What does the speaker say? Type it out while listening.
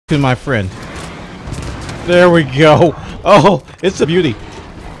to my friend. There we go. Oh, it's a beauty.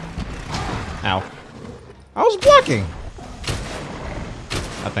 Ow. I was blocking.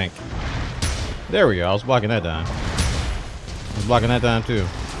 I think. There we go. I was blocking that time. I was blocking that time too.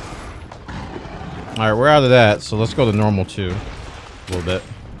 Alright, we're out of that, so let's go to normal 2. A little bit.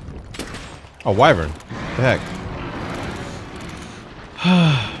 Oh, wyvern. What the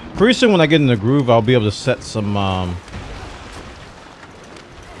heck? Pretty soon when I get in the groove, I'll be able to set some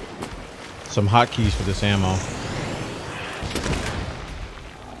hotkeys for this ammo.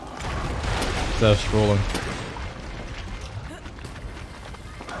 Instead of scrolling.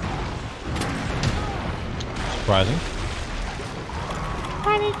 Surprising.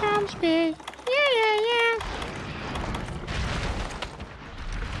 Honey comes big. Yeah.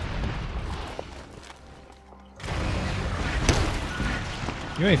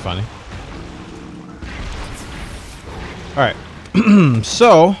 You ain't funny. Alright.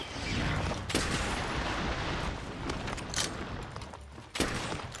 So.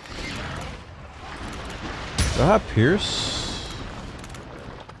 Do I have Pierce?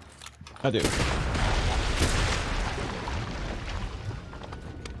 I do.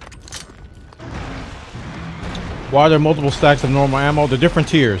 Why are there multiple stacks of normal ammo? They're different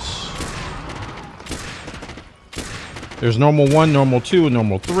tiers. There's normal 1, normal 2, and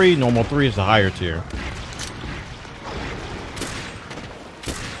normal 3. Normal 3 is the higher tier.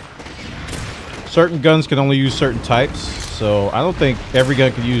 Certain guns can only use certain types, so I don't think every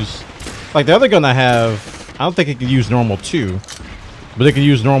gun can use... Like the other gun I have, I don't think it can use normal 2, but it can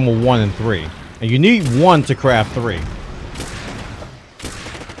use normal 1 and 3. And you need 1 to craft 3.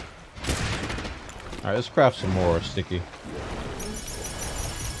 Alright, let's craft some more sticky.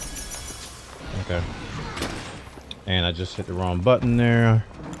 Okay. And I just hit the wrong button there.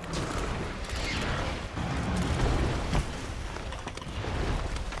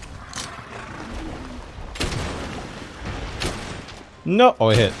 No. Oh,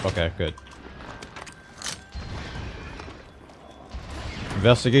 it hit. Okay, good.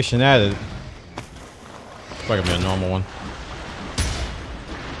 Investigation added. It's probably gonna be a normal one.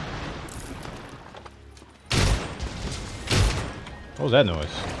 What was that noise?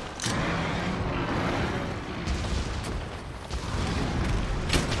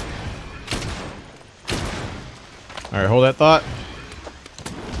 Alright, hold that thought.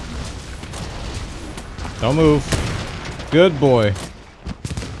 Don't move. Good boy.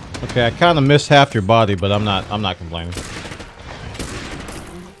 Okay, I kind of missed half your body, but I'm not complaining.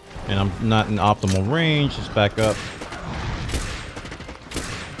 And I'm not in optimal range. Let's back up.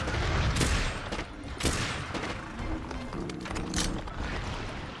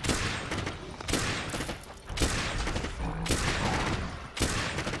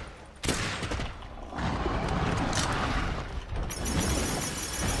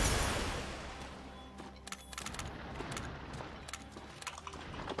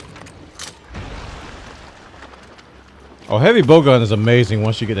 Oh, heavy bowgun is amazing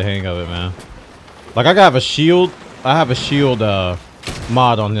once you get the hang of it, man. Like, I have a shield. I have a shield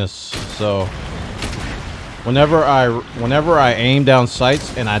mod on this, so whenever I aim down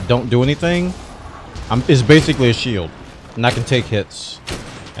sights and I don't do anything, it's basically a shield, and I can take hits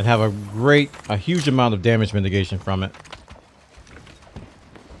and have a huge amount of damage mitigation from it.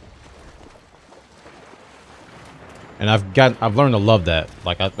 And I've learned to love that.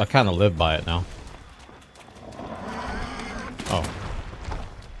 Like, I kind of live by it now. Oh.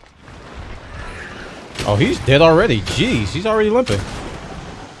 Oh, he's dead already. Jeez, he's already limping.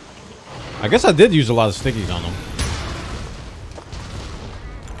 I guess I did use a lot of stickies on him.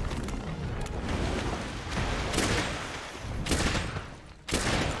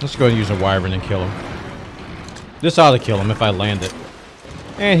 Let's go ahead and use a wyvern and kill him. This ought to kill him if I land it.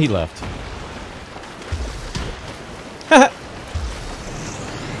 And he left.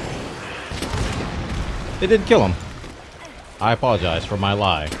 It didn't kill him. I apologize for my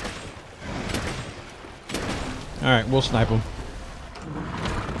lie. Alright, we'll snipe him.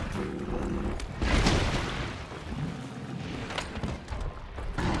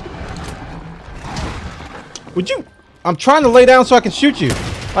 Would you? I'm trying to lay down so I can shoot you.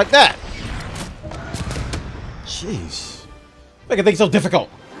 Like that. Jeez. Making things so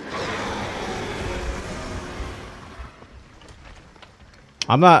difficult.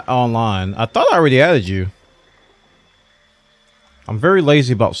 I'm not online. I thought I already added you. I'm very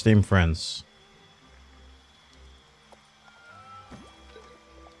lazy about Steam friends.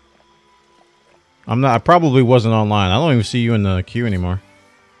 I probably wasn't online. I don't even see you in the queue anymore.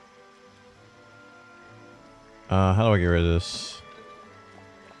 How do I get rid of this?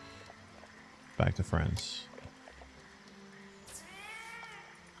 Back to friends.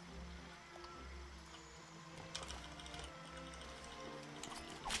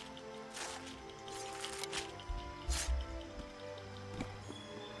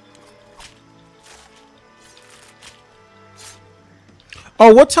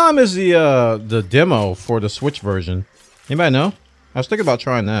 Oh, what time is the demo for the Switch version? Anybody know? I was thinking about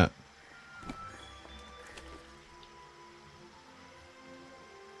trying that.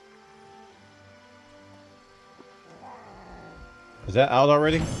 Is that out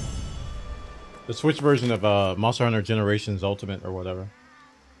already? The Switch version of Monster Hunter Generations Ultimate or whatever.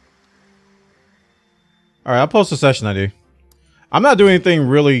 Alright, I'll post a session ID. I'm not doing anything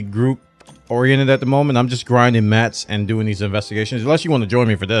really group oriented at the moment. I'm just grinding mats and doing these investigations. Unless you want to join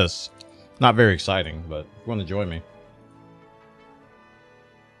me for this. Not very exciting, but if you want to join me.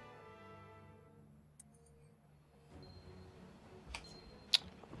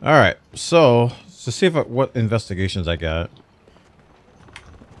 Alright, so to see if what investigations I got.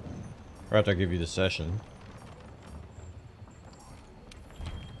 Or after I give you the session.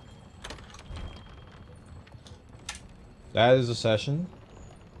 That is a session.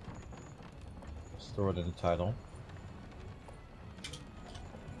 Let's throw it in the title.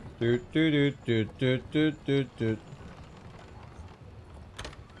 Doot doot doot doot doot doot doot.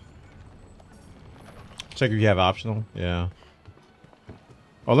 Check if you have optional. Yeah.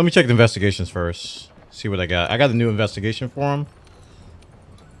 Oh, let me check the investigations first. See what I got. I got a new investigation for him.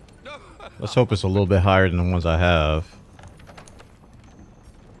 Let's hope it's a little bit higher than the ones I have.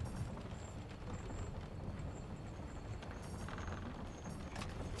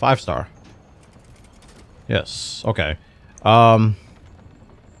 Five-star. Yes. Okay.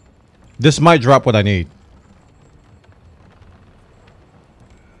 This might drop what I need.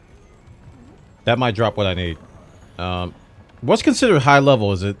 That might drop what I need. What's considered high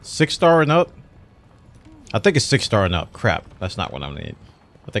level? Is it 6-star and up? I think it's 6-star and up. Crap. That's not what I need.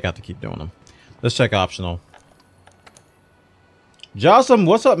 I think I have to keep doing them. Let's check optional. Jocelyn,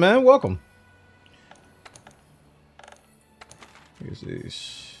 what's up, man? Welcome. Here's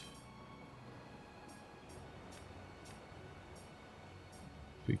these.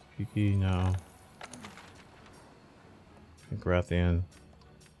 Peaky, no. Grathian.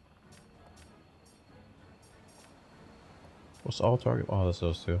 What's all target? Oh, that's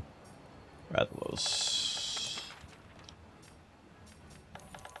those two. Rathalos.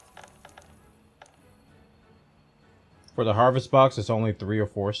 For the harvest box, it's only 3 or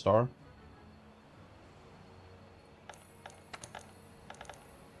 4-star.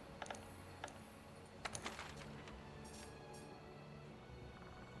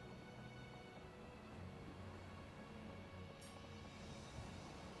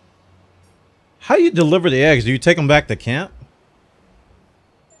 How do you deliver the eggs? Do you take them back to camp?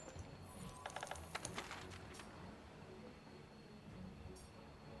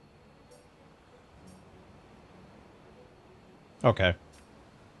 Okay.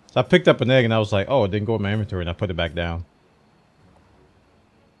 So I picked up an egg and I was like, oh, it didn't go in my inventory, and I put it back down.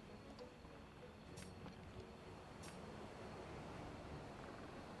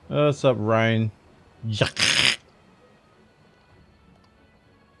 What's up, Ryan?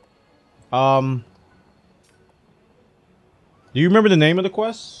 Do you remember the name of the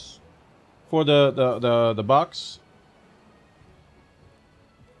quest for the box?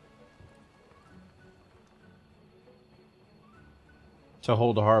 To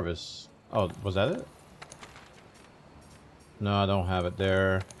hold the harvest. Oh, was that it? No, I don't have it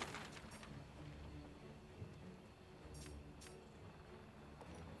there.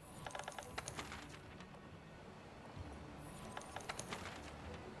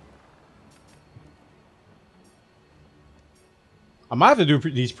 I might have to do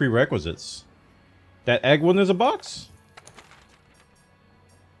these prerequisites. That egg one is a box?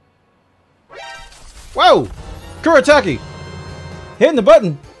 Whoa! Kurataki! Hitting the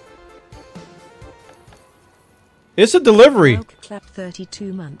button. It's a delivery. Clap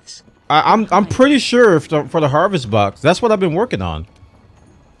 32 months. I'm pretty sure for the harvest box. That's what I've been working on.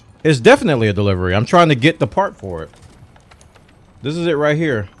 It's definitely a delivery. I'm trying to get the part for it. This is it right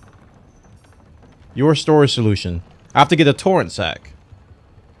here. Your storage solution. I have to get a torrent sack.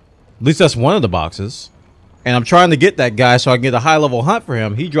 At least that's one of the boxes. And I'm trying to get that guy so I can get a high level hunt for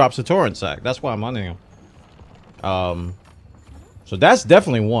him. He drops a torrent sack. That's why I'm hunting him. So that's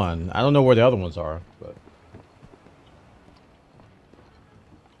definitely one. I don't know where the other ones are, but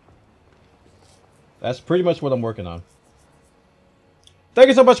that's pretty much what I'm working on. Thank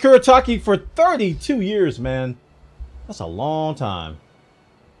you so much, Kurataki, for 32 years, man. That's a long time.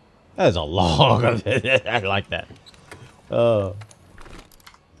 That is a long... I like that.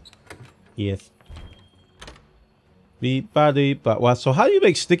 Yes. Beep, ba, deep, ba. Wow, so how do you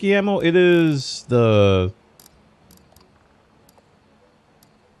make sticky ammo? It is the...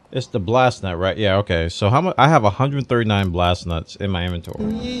 It's the blast nut, right? Yeah, okay. So how much? I have 139 blast nuts in my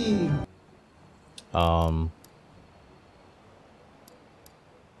inventory.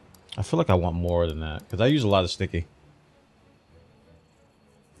 I feel like I want more than that because I use a lot of sticky.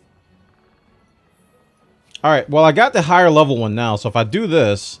 All right, well, I got the higher level one now, so if I do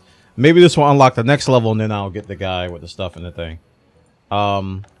this, maybe this will unlock the next level, and then I'll get the guy with the stuff and the thing.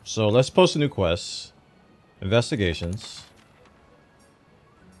 So let's post a new quest. Investigations.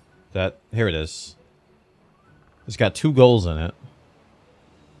 Here it is. It's got 2 goals in it.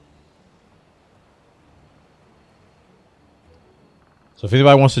 So if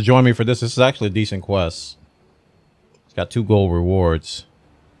anybody wants to join me for this is actually a decent quest. It's got 2 goal rewards.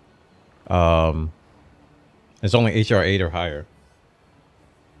 It's only HR 8 or higher.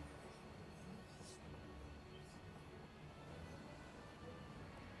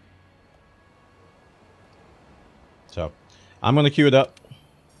 So, I'm going to queue it up.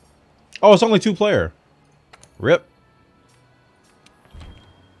 Oh, it's only 2-player. Rip.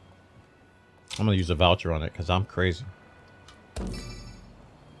 I'm going to use a voucher on it because I'm crazy.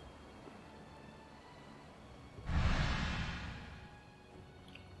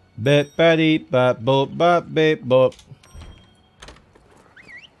 Bet batty bat boop bat beep boop.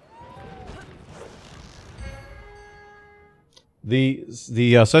 The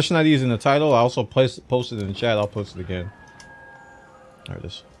session ID is in the title. I also posted it in the chat. I'll post it again. There it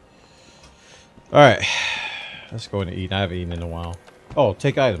is. All right, let's go and eat. I haven't eaten in a while. Oh,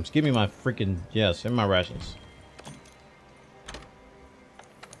 take items. Give me my freaking yes. In my rations.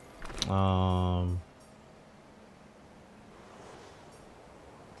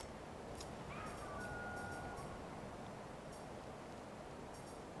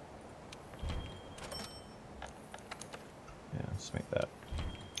 Let's make that.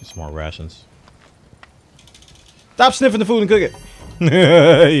 Get some more rations. Stop sniffing the food and cook it.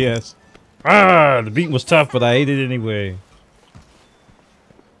 Yes. Ah, the beat was tough, but I ate it anyway.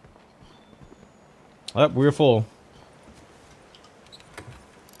 Oh, we're full.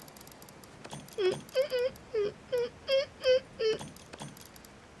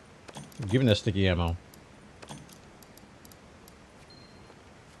 I'm giving that sticky ammo.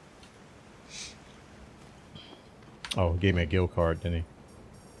 Oh, he gave me a guild card, didn't he?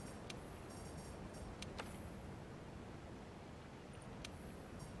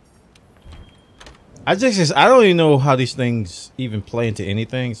 I don't even know how these things even play into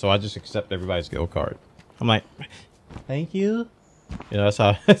anything, so I just accept everybody's guild card. I'm like, thank you. You know, that's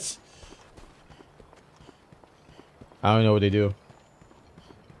how it's. I don't know what they do.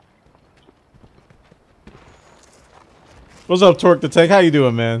 What's up, Torque the Tank? How you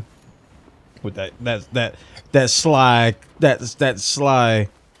doing, man? With that sly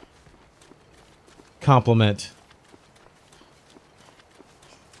compliment.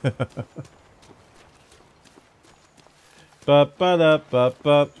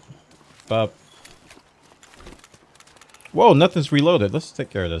 Whoa, nothing's reloaded. Let's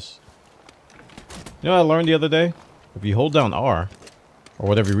take care of this. You know what I learned the other day? If you hold down R, or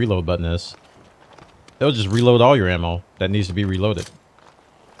whatever your reload button is, it'll just reload all your ammo that needs to be reloaded.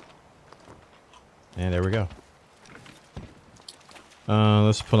 And there we go.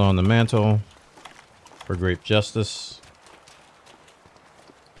 Let's put on the mantle for great justice.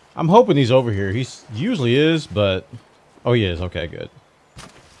 I'm hoping he's over here. He usually is, but... Oh, he is. Okay, good.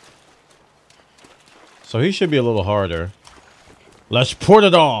 So he should be a little harder. Let's put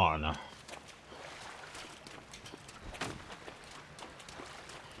it on!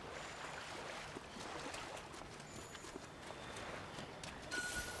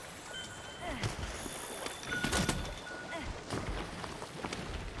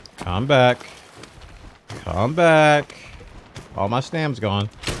 Come back. Come back. All my stam's gone.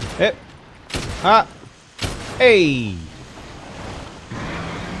 Hit. Ah. Hey.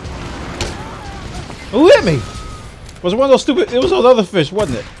 Who hit me? Was it one of those stupid... It was those other fish,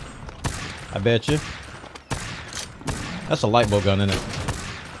 wasn't it? I bet you. That's a light bow gun, isn't it?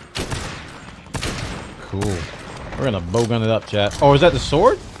 Cool. We're gonna bow gun it up, chat. Oh, is that the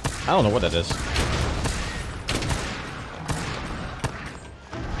sword? I don't know what that is.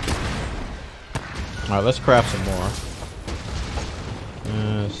 Alright, let's craft some more.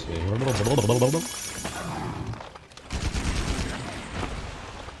 Let's see.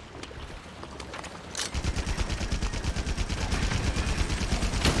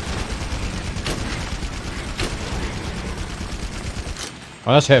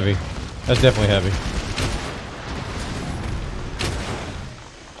 Oh, that's heavy. That's definitely heavy.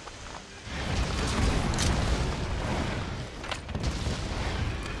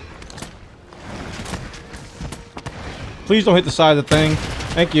 Please don't hit the side of the thing.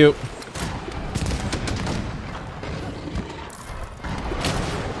 Thank you.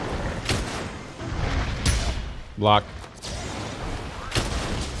 Block.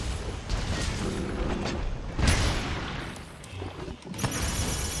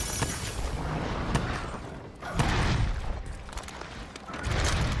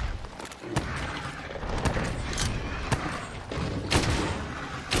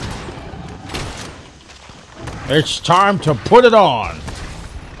 It's time to put it on.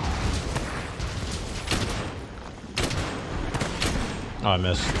 Oh, I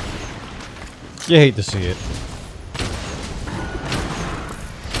missed. You hate to see it.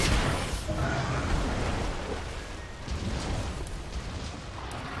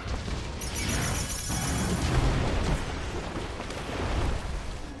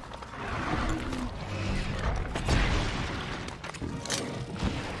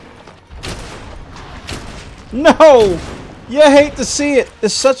 No! You hate to see it.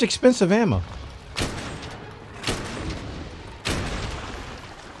 It's such expensive ammo.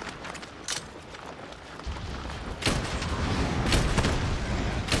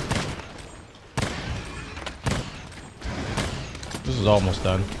 This is almost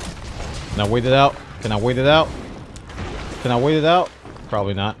done. Can I wait it out? Can I wait it out? Can I wait it out?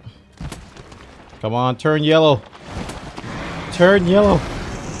 Probably not. Come on, turn yellow. Turn yellow.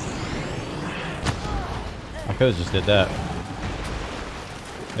 I could have just did that.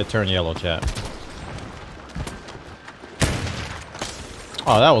 It turned yellow, chat.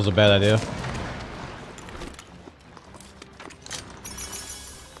 Oh, that was a bad idea.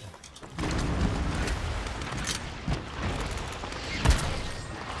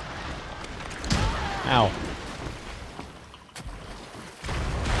 Ow.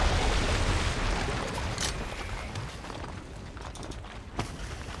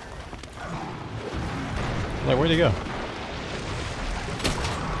 Like, where'd he go?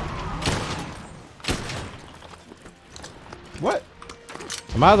 What?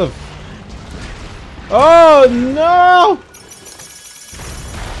 I'm out of... Oh, no!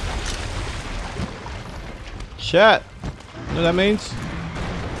 Chat. You know what that means?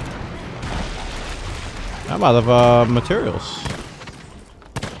 I'm out of materials.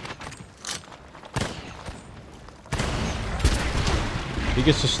 He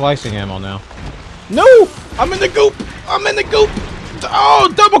gets the slicing ammo now. No! I'm in the goop! I'm in the goop!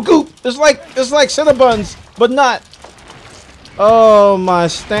 Oh, double goop! It's like Cinnabons, but not. Oh, my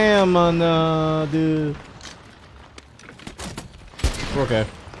stamina, dude. Okay.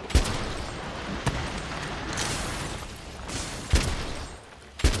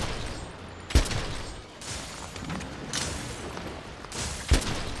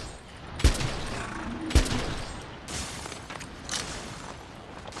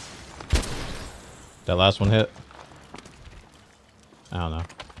 That last one hit? I don't know.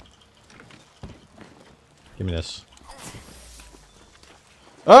 Give me this.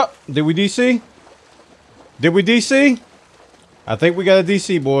 Oh! Did we DC? Did we DC? I think we got a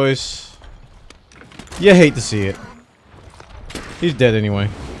DC, boys. You hate to see it. He's dead anyway.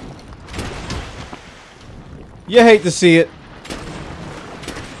 You hate to see it.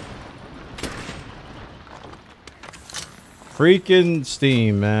 Freaking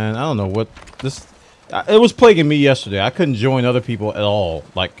Steam, man. I don't know what this... It was plaguing me yesterday. I couldn't join other people at all,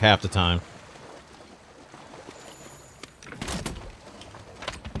 like half the time.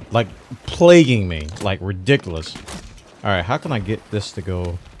 Like, plaguing me. Like, ridiculous. Alright, how can I get this to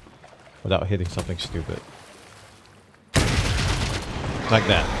go without hitting something stupid? Like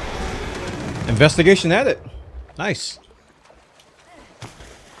that. Investigation at it. Nice.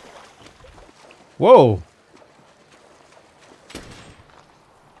 Whoa.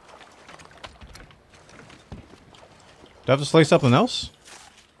 Do I have to slay something else?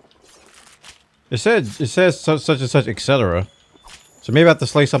 It says such and such, etc. So maybe I have to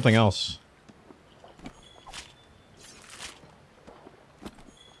slay something else.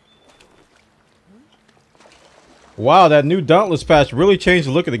 Wow, that new Dauntless patch really changed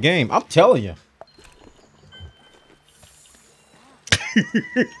the look of the game. I'm telling you.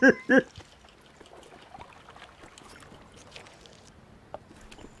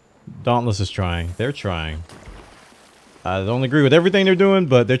 Dauntless is trying. They're trying. I don't agree with everything they're doing,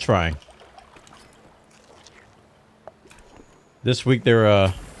 but they're trying. This week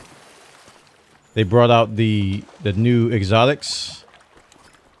they brought out the new exotics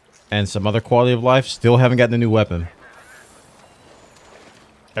and some other quality of life. Still haven't gotten the new weapon.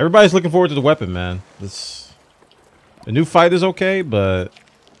 Everybody's looking forward to the weapon, man. The new fight is okay, but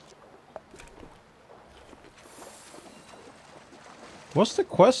what's the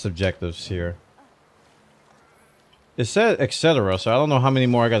quest objectives here? It said etc. So I don't know how many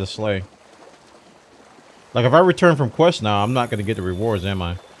more I got to slay. Like, if I return from quest now, I'm not going to get the rewards, am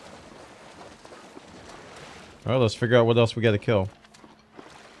I? Well, let's figure out what else we got to kill.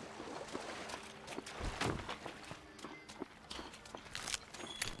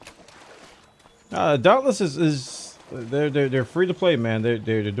 Dauntless is they're free to play, man. They're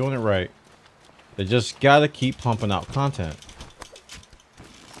doing it right. They just got to keep pumping out content.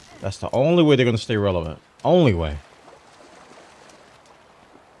 That's the only way they're going to stay relevant. Only way.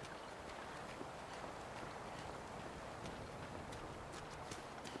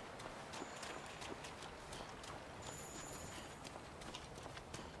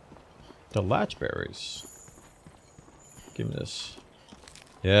 The latchberries. Give me this.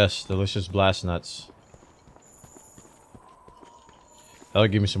 Yes, delicious blast nuts. That'll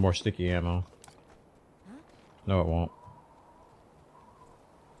give me some more sticky ammo. No, it won't.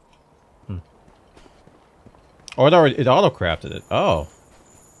 Oh, it auto-crafted it. Oh.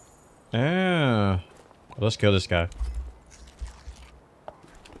 Yeah. Let's kill this guy.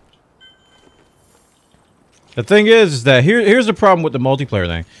 The thing is that here's the problem with the multiplayer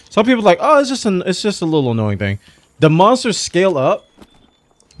thing. Some people are like, oh, it's just a little annoying thing. The monsters scale up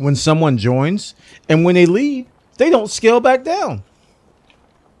when someone joins, and when they leave, they don't scale back down.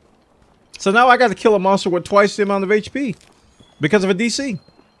 So now I got to kill a monster with twice the amount of HP because of a DC.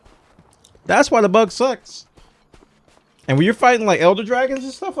 That's why the bug sucks. And when you're fighting like Elder Dragons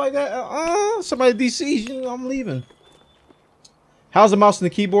and stuff like that, somebody DCs you, I'm leaving. How's the mouse and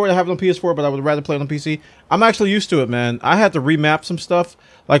the keyboard? I have it on PS4, but I would rather play it on PC. I'm actually used to it, man. I had to remap some stuff.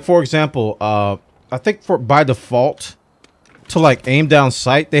 Like, for example, I think by default, to like aim down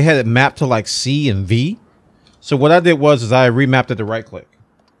sight, they had it mapped to like C and V. So what I did was I remapped it to right click.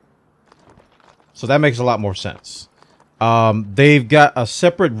 So that makes a lot more sense. They've got a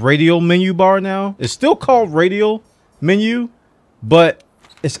separate radial menu bar now. It's still called radial menu, but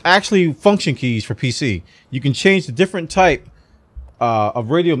it's actually function keys for PC. You can change the different type of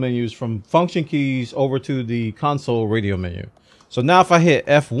radio menus from function keys over to the console radio menu. So now if I hit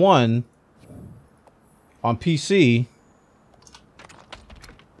F1 on PC,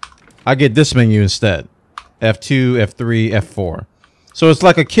 I get this menu instead. F2, F3, F4. So it's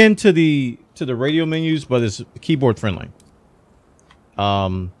like akin to the radio menus, but it's keyboard friendly.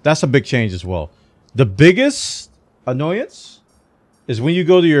 That's a big change as well. The biggest annoyance is when you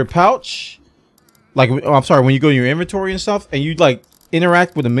go to your pouch, like, oh, I'm sorry, when you go to your inventory and stuff, and you like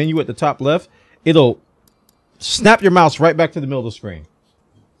interact with the menu at the top left, it'll snap your mouse right back to the middle of the screen.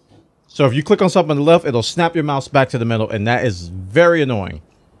 So if you click on something on the left, it'll snap your mouse back to the middle, and that is very annoying.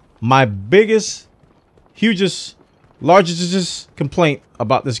 My biggest, hugest, largest complaint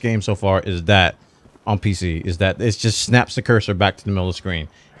about this game so far is that on PC is that it just snaps the cursor back to the middle of the screen.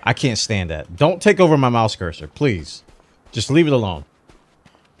 I can't stand that. Don't take over my mouse cursor, please. Just leave it alone.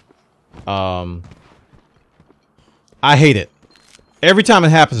 I hate it. Every time it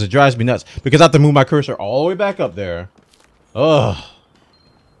happens, it drives me nuts because I have to move my cursor all the way back up there. Ugh.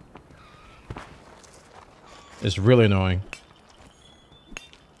 It's really annoying.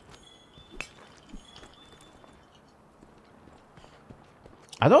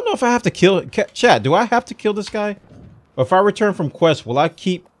 I don't know if I have to kill it. Chat, do I have to kill this guy? Or if I return from quest, will I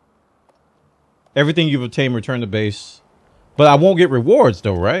keep everything you've obtained, return to base? But I won't get rewards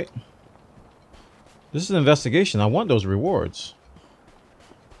though, right? This is an investigation. I want those rewards.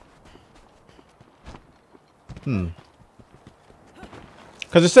 Because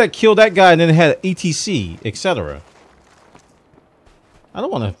it said kill that guy and then it had ETC, etc. I don't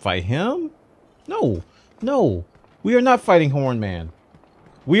want to fight him. No. No. We are not fighting Horn Man.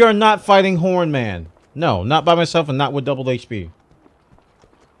 We are not fighting Horn Man. No, not by myself and not with double HP.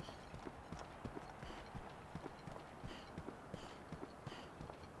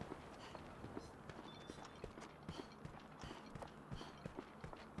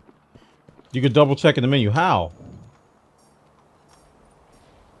 You could double check in the menu. How?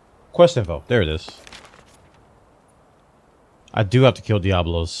 Quest info. There it is. I do have to kill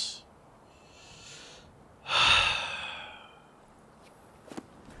Diablos.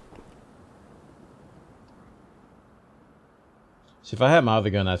 See, if I had my other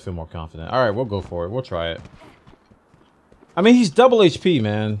gun, I'd feel more confident. Alright, we'll go for it. We'll try it. I mean, he's double HP,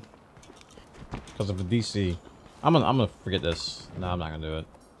 man. Because of the DC. I'm gonna forget this. No, I'm not gonna do it.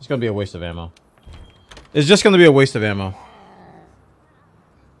 It's gonna be a waste of ammo. It's just gonna be a waste of ammo.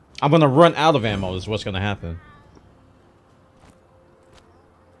 I'm gonna run out of ammo is what's gonna happen.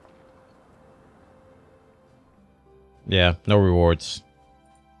 Yeah, no rewards.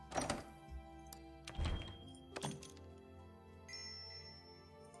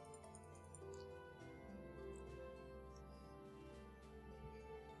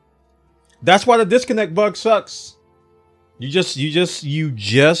 That's why the disconnect bug sucks. You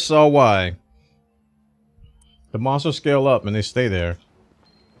just saw why. The monsters scale up and they stay there.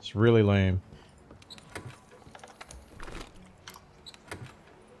 It's really lame.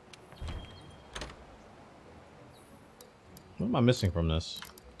 What am I missing from this?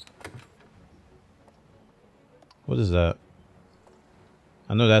 What is that?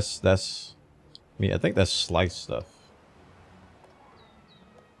 I know that's Yeah, I think that's slice stuff.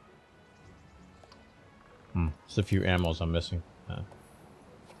 Just a few ammos I'm missing. Alright,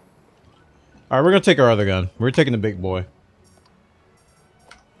 we're gonna take our other gun. We're taking the big boy.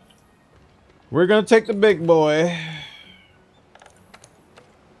 We're gonna take the big boy.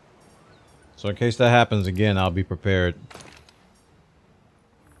 So in case that happens again, I'll be prepared.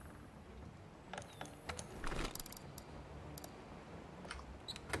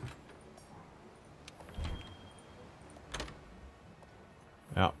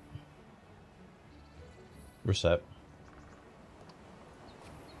 Out. We're set.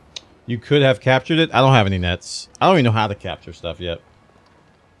 You could have captured it. I don't have any nets. I don't even know how to capture stuff yet.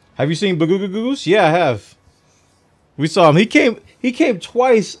 Have you seen Bagooga Goose? Yeah, I have. We saw him. He came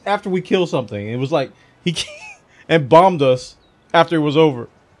twice after we killed something. It was like he came and bombed us after it was over.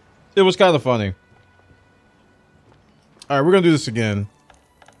 It was kind of funny. All right, we're gonna do this again.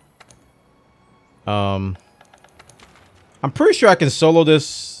 I'm pretty sure I can solo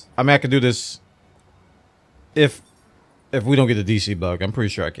this. I mean, I can do this if we don't get a DC bug. I'm pretty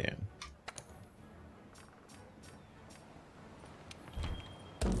sure I can.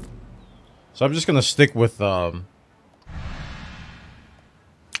 So I'm just gonna stick with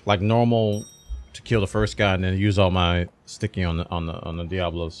like normal to kill the first guy, and then use all my sticky on the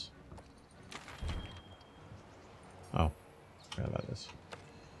Diablos. Oh, forgot about this.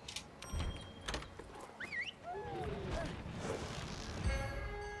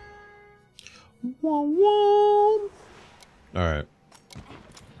 All right.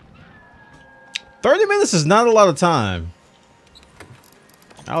 30 minutes is not a lot of time.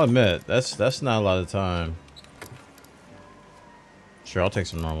 I'll admit, that's not a lot of time. Sure, I'll take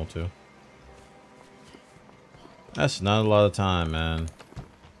some normal too. That's not a lot of time, man.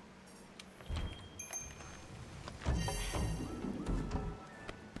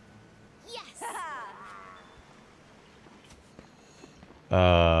 Yes.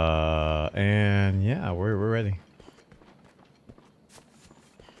 And yeah, we're ready.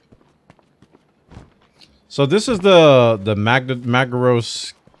 So this is the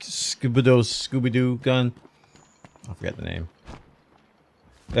Magdaros Scooby-Doo gun. I forget the name.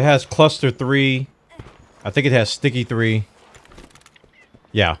 It has cluster 3. I think it has sticky 3.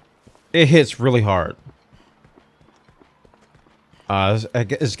 Yeah, it hits really hard.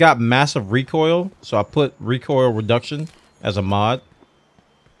 It's got massive recoil, so I put recoil reduction as a mod.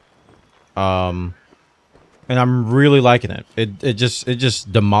 And I'm really liking it. It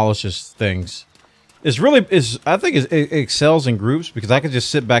just demolishes things. I think it excels in groups because I can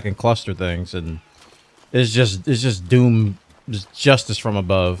just sit back and cluster things, and it's just doom, just justice from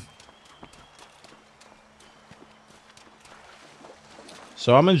above.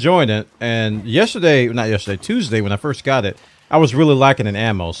 So I'm enjoying it. And Tuesday when I first got it, I was really lacking in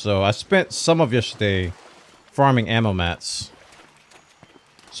ammo. So I spent some of yesterday farming ammo mats.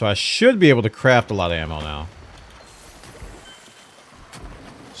 So I should be able to craft a lot of ammo now.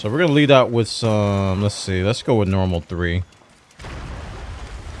 So we're going to lead out with some, let's see, let's go with normal 3.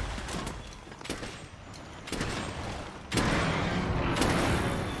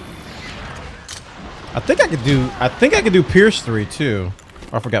 I think I could do Pierce 3 too.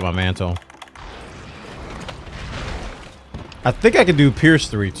 Oh, I forgot my mantle. I think I could do Pierce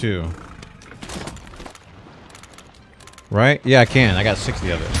 3 too. Right? Yeah, I can. I got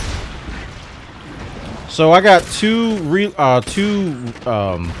 60 of it. So I got two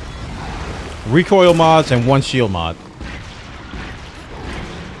recoil mods and 1 shield mod.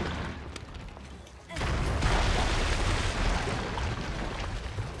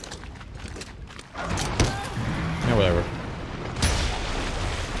 Yeah, whatever.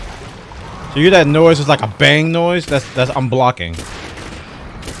 So you hear that noise? It's like a bang noise. That's I'm blocking.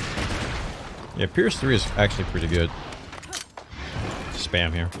 Yeah, Pierce 3 is actually pretty good.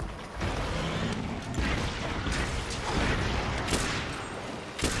 Spam here.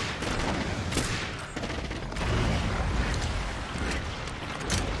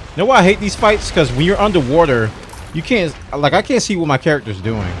 You know why I hate these fights? Because when you're underwater, you can't, like, I can't see what my character's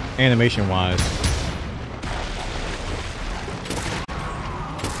doing, animation-wise.